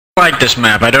like this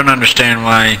map. I don't understand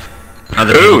why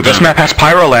other people Ooh, this don't. map has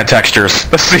Pyroland textures.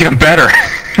 This is even better.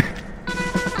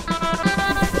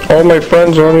 All my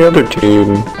friends are on the other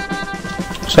team.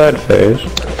 Sad face.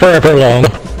 Forever long.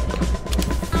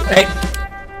 Hey.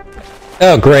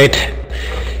 Oh, great.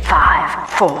 5,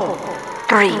 4,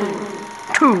 3,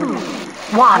 2,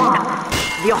 1.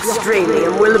 The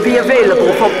Australian will be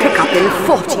available for pickup in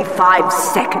 45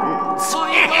 seconds.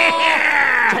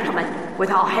 Gentlemen, with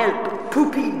our help,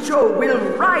 Poopy Joe will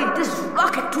ride this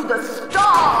rocket to the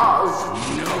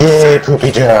stars! Yay,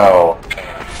 Poopy Joe!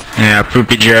 Yeah,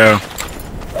 Poopy Joe.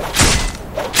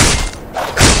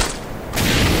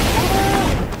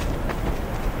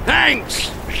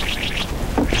 Thanks!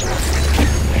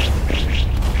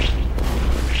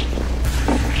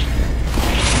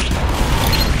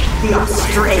 The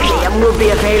Australian will be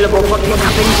available for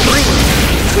pickup in 3,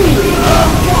 2,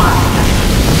 1.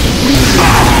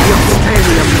 The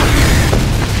Australian.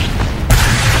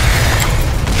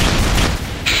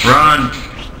 Run!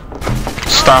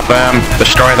 Stop them.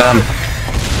 Destroy them.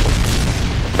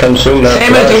 Consume that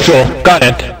Same as flesh. usual. Got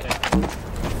it.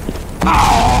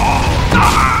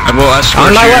 I will escort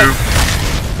On my you. way.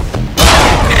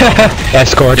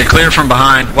 Escort. Get clear from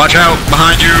behind. Watch out!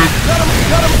 Behind you!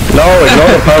 No,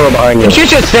 ignore the pyro behind you. Didn't you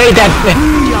just say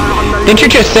that? Didn't you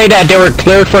just say that they were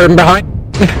cleared from behind?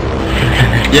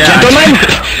 Yeah. Gentlemen.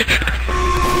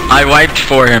 I wiped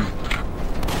for him.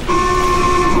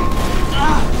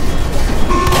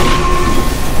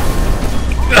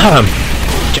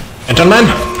 Gentlemen.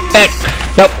 Hey.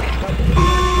 Nope.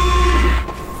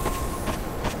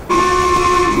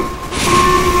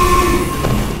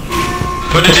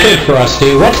 Put It's it good in. for us,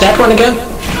 dude. What's that one again?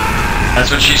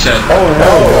 That's what she said. Oh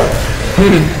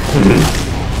no!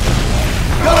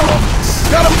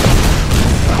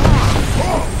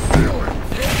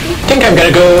 Think I'm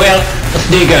gonna go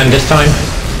LSD gun this time.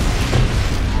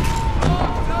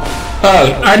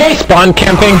 Oh, are they spawn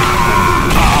camping?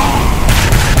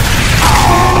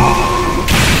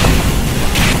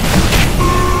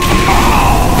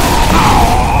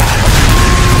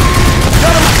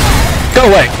 Go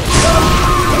away.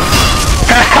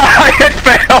 It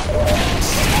failed!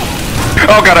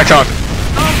 Oh god, I talked.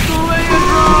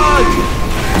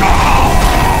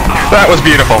 That was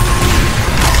beautiful.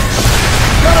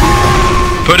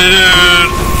 Put it in.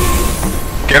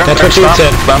 Get him. That's what you Stop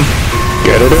said. them.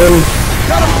 Get it in.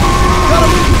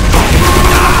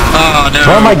 Oh no.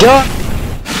 Oh my god.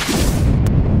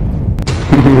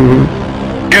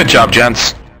 Good job,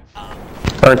 gents.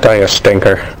 Aren't I a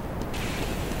stinker?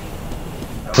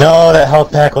 No, that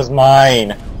health pack was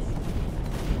mine.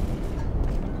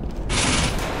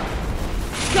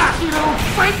 Got you, little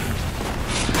freak!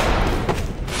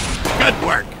 Good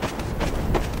work.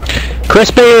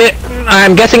 Crispy,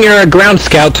 I'm guessing you're a ground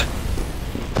scout.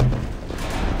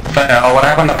 Fail. What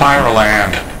happened to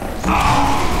Pyroland?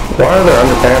 Why are there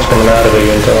underpants coming out of the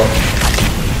intel?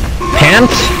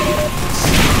 Pants?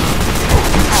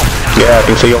 Yeah, I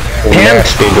can see your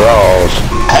Pants? nasty draws.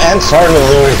 And Sword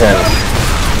Illusion.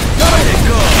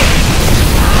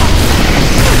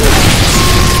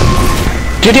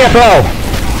 GTFO!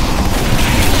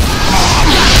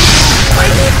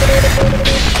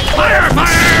 Fire!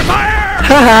 Fire! Fire!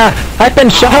 Haha! I've been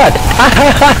shot!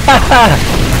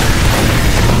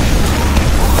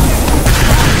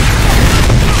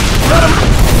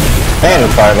 Man,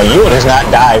 Farley, you would just not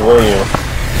die, will you?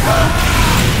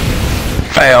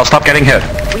 Fail. Stop getting hit.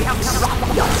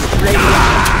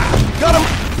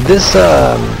 This,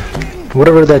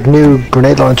 whatever that new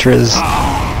grenade launcher is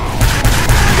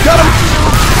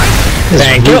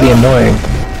Thank you. really annoying.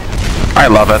 I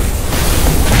love it.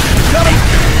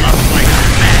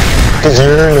 Because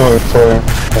you're annoyed for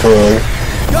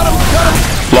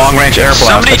Long-range air blast.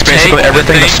 Somebody That's basically take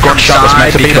everything the the thing Scorch from shot was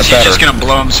meant side to be, because but he's better. just gonna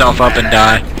blow himself up and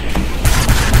die.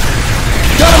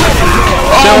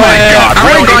 Oh my god, Are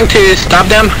we really? going to stop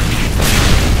them?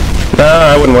 No,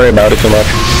 I wouldn't worry about it too much.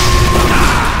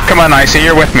 Come on, Icy,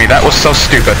 you're with me. That was so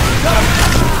stupid.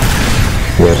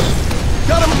 Yes.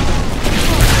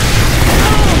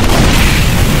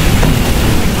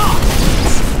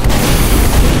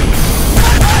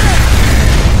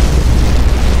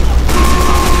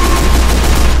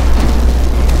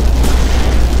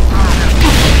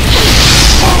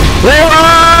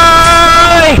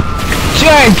 Leroy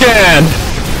Jenkins!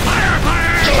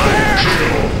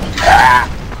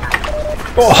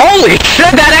 Oh, holy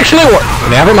shit, that actually worked!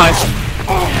 Never mind.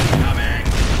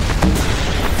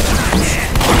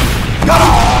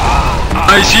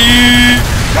 I see.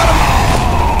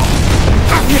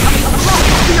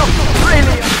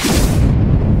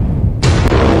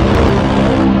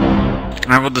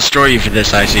 I will destroy you for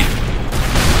this, Icy.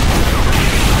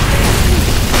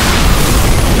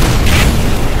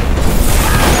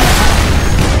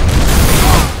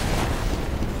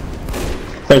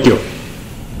 Thank you.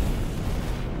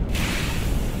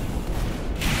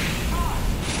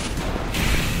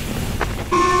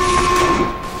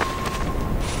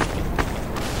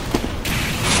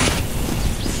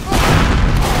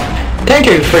 Thank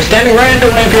you for standing right in the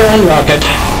way of your own rocket.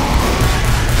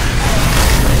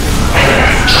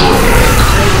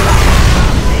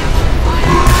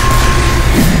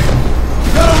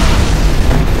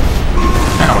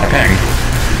 Oh, dang.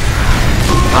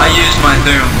 I used my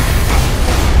Doom.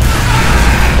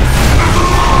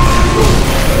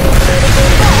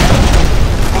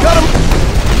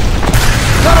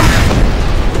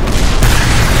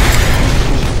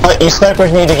 You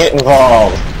snipers need to get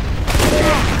involved.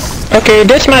 Okay,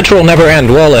 this match will never end,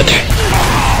 will it?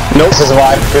 Nope. This is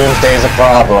why doomsday is a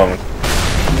problem.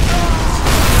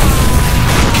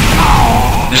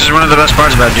 This is one of the best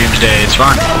parts about Doomsday. It's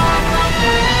fun.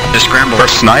 Just scramble. For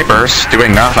snipers,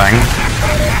 doing nothing.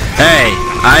 Hey,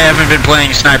 I haven't been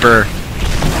playing Sniper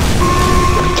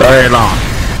very long.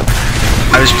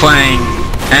 I was playing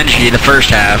Engie the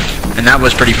first half, and that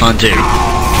was pretty fun too.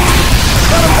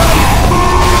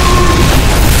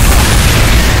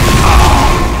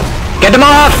 Get them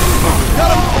off!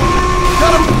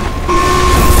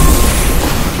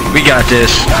 We got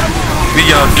this. We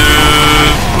got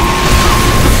this.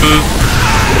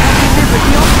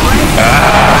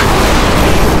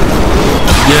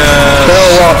 Yes. Go,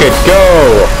 rocket, go!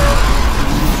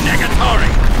 Negatory.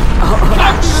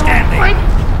 Outstanding.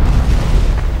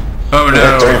 Oh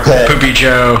no, Poopy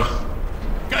Joe.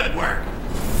 Good work.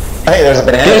 Hey, there's a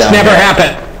banana This down never there.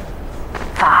 happened.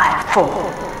 5,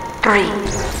 4, 3,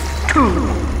 2,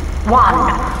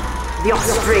 1. The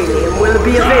Australian will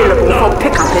be available for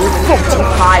pickup in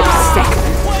 45 seconds.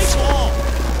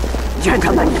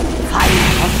 Gentlemen, find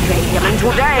Australian, and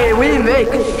today we make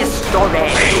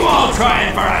history. You all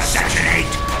trying for a Section 8?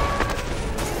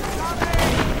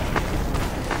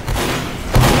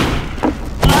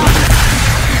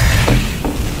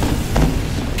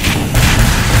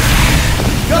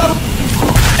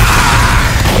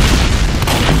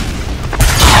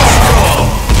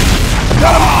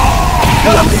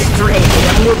 The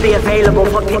Australian will be available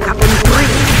for pickup in 3,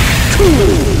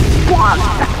 2, 1.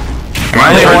 Am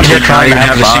I the only one here Not trying to even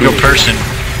have have a fun? single person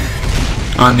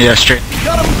on the Australian.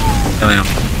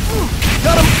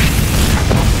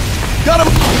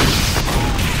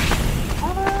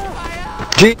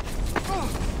 G.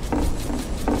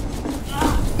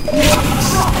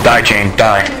 Die, Jane,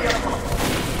 die.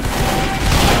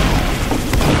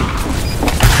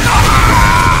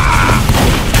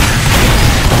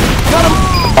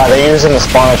 They're using the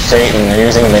spawn of Satan, they're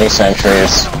using mini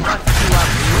sentries.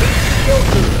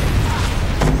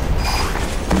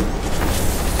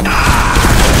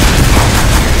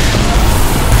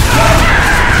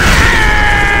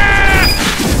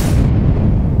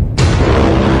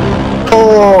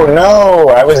 Oh no,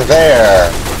 I was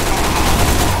there.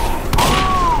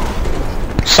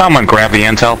 Someone grab the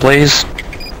intel, please.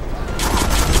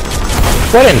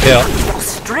 What intel?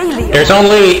 Australia. There's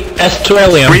only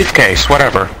Australian. Briefcase,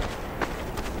 whatever.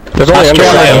 There's only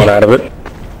Australian. one out of it.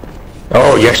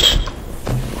 Oh, yes.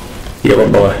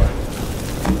 Yellow boy.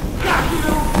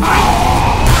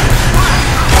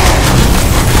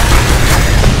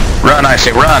 Run, I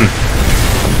say, run.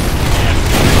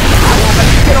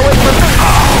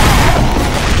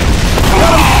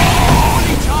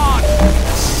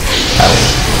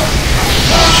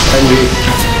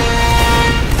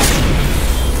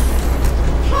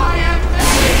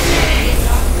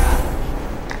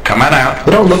 Come on out.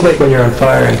 You don't look like when you're on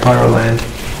fire in Pyroland.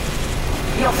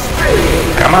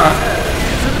 Come on.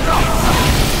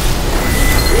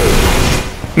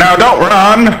 No, don't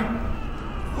run!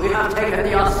 We have taken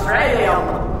the Australian.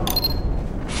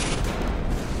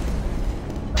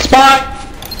 Spot!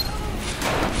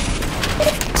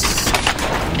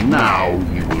 Now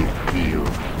you will feel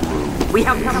through. We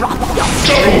have dropped the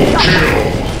Australian.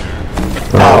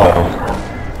 Oh.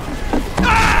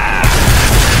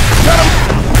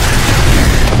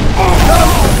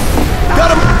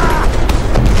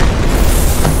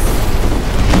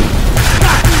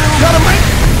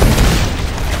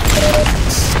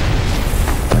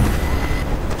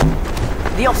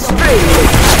 The Australian.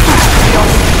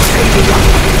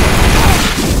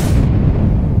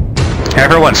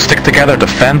 Everyone stick together,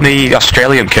 defend the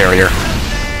Australian carrier.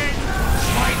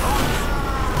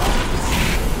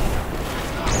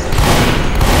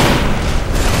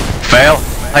 Fail.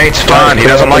 Hey, it's fun. He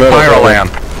doesn't like Pyroland.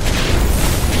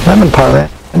 I'm in Pyroland.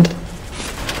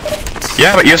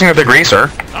 Yeah, but using a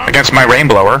degreaser against my rain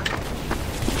blower.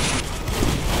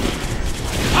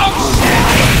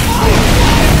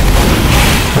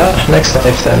 Ah, next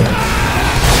life then.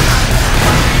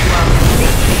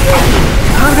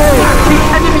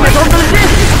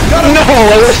 No,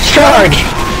 it was charged!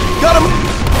 Got him!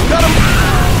 Got him!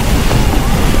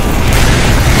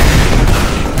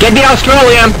 Get the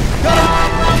Australian!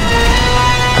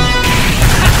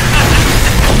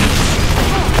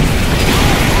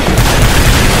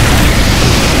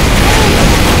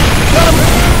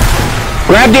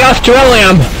 Grab the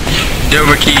Australian!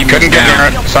 Dover key. Couldn't get near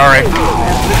it. Sorry.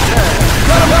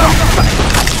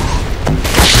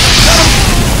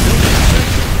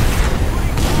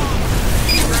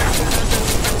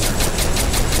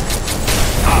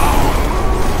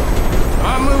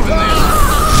 I'm moving this.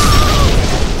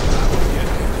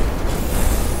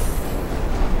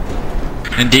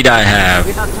 Indeed I have.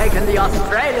 We have taken the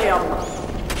Australium.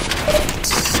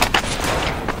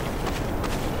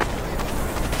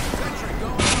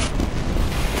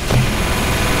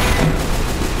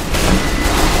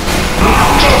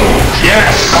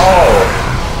 Yes! Oh!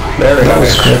 Very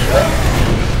nice.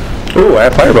 Ooh, I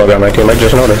have fireball on my team, I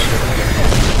just noticed.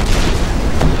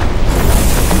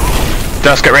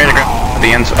 Just get ready to go.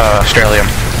 The Australia.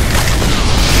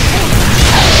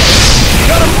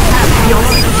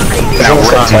 Now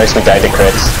run. Twice we died to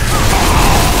crits.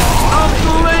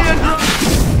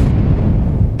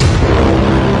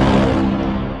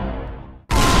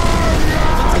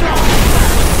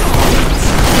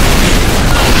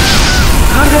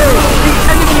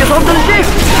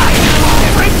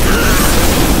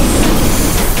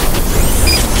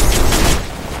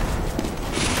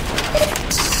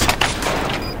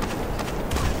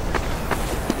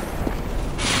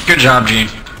 Good job, Gene.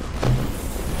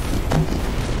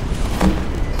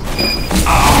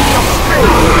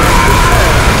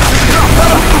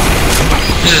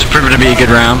 This is proving to be a good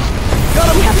round.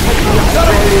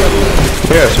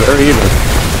 Yes, very even.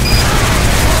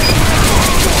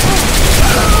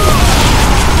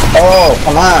 Oh,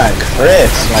 come on,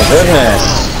 crits, my goodness.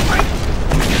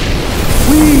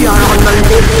 We are on the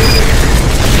list.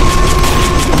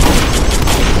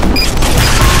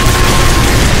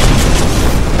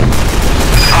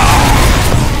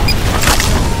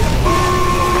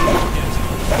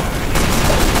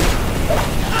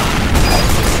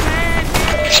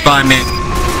 Spy me.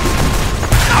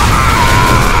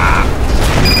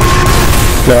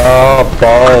 No,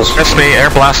 balls. Just me, air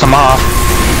blast them off.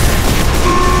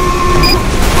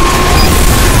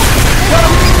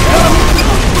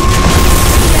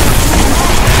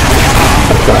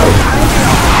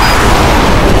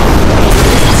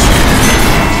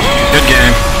 Good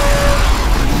game.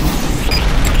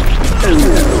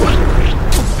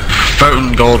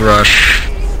 Photon Gold Rush.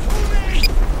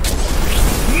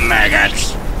 Maggots!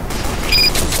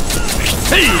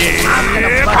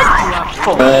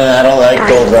 I don't like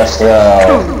Gold Rush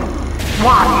though.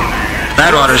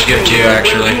 Badwater's good too,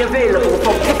 actually.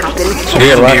 We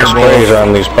get lots of sprays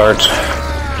on these parts.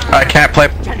 I can't play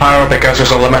Pyro because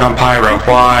there's a limit on Pyro.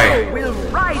 Why?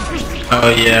 Oh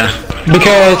yeah.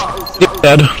 Because you're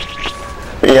dead.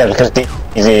 Yeah, because DZ,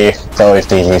 it's always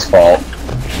DZ's fault.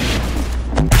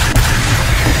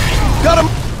 Got him!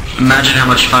 Imagine how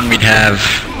much fun we'd have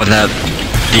without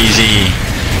DZ.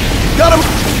 Got him!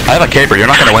 I have a caper, you're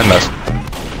not gonna win this.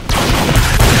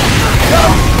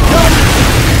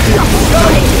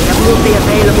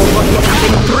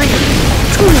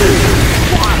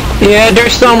 Yeah,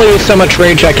 there's only so much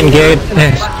rage I can get.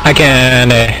 I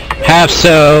can have,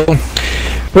 so...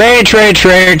 Rage, rage,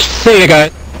 rage. See you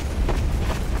guys.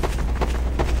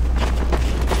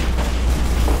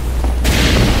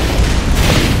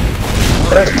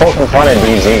 There's poking fun at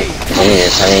DZ.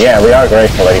 Jeez, I mean, yeah, we are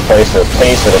grateful that he pays for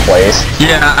the place.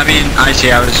 Yeah, I mean, I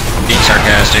was being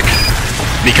sarcastic.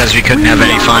 Because we couldn't have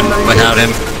any fun without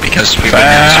him. Because we wouldn't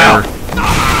have a server.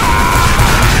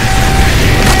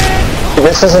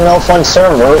 This is a no fun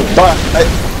server, but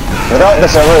without the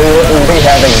server we wouldn't be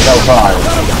having no fun.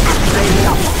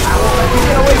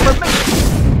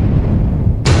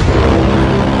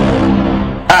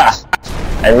 Ah!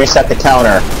 I reset the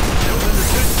counter.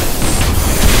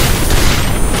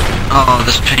 Oh,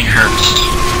 this ping hurts.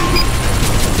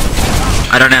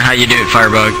 I don't know how you do it,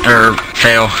 Firebug, or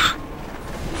Fail.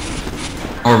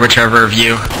 Or whichever of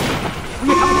you.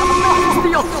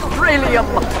 The Australium.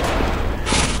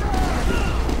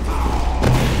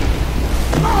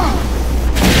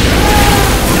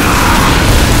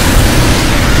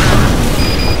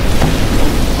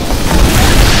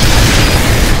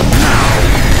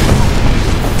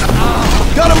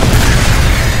 Got him!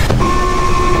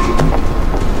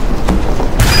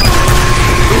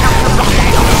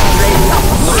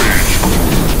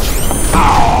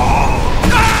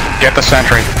 Get the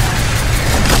sentry.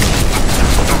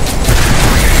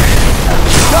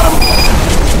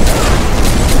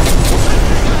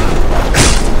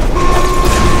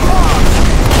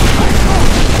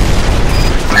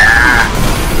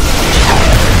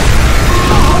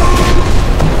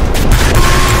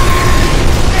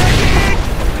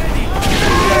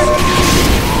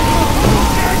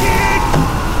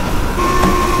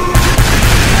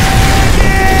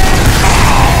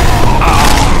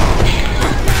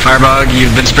 Firebug,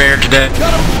 you've been spared today.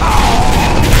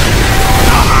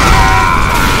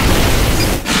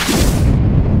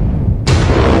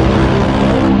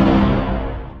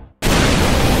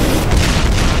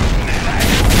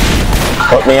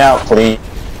 Put me out, please.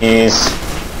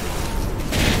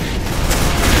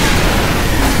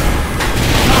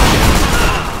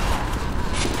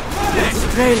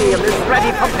 Australium is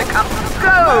ready for pickup.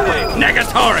 Go!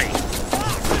 Negatory!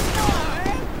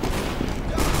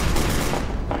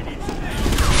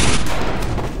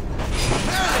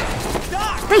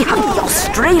 They have the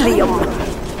Australium.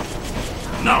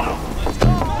 No!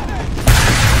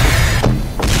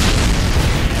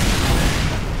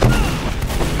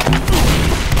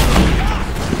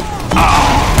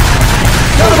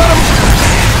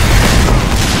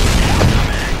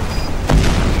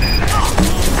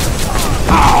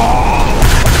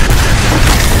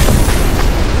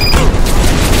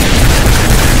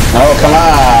 Oh, come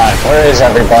on! Where is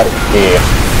everybody?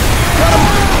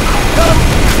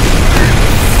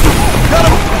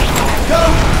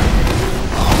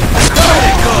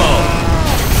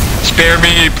 Spare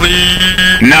me,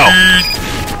 please. No.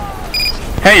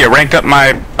 Hey, you ranked up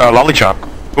my lollipop.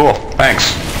 Cool,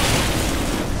 thanks.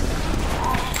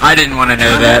 I didn't want to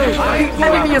know that.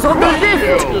 Enemy is on the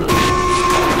lift.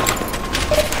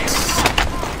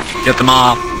 Get them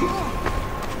all.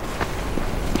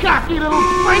 Cocky little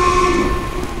freak!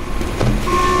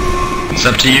 It's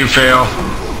up to you, Phil.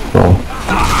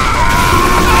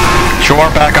 Sure,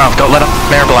 back off. Don't let him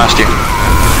air blast you.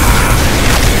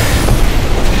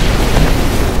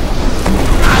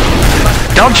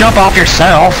 Don't jump off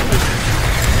yourself.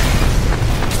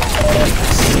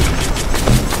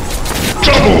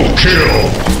 Double kill!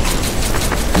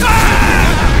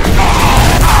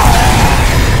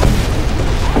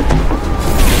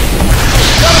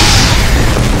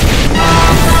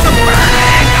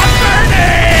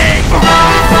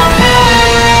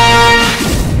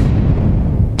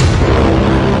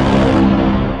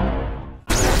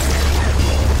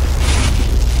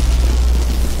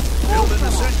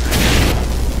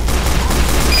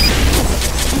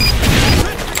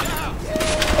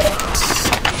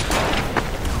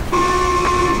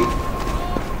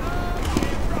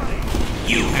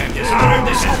 You have dishonored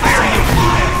this Imperium!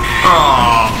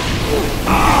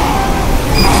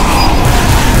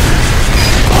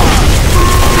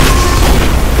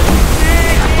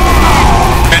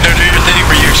 And don't do your thing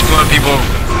where you explode people.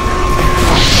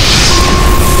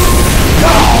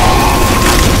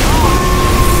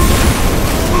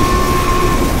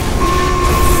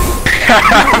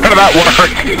 How did that work?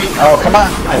 Oh, come on,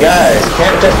 guys.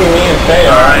 Can't just be me and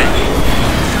Fail. Alright.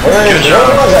 Where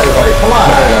was everybody? Come on.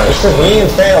 It's just me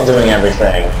and Fail doing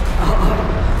everything.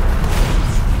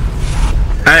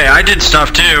 Hey, I did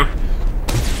stuff too.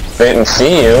 Didn't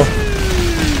see you.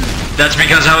 That's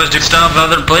because I was doing stuff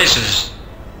other places.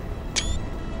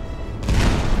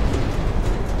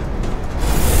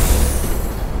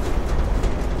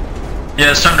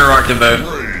 Yeah, it's time to rock the boat.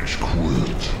 Rage quit.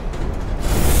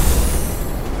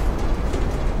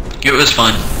 It was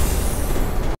fun.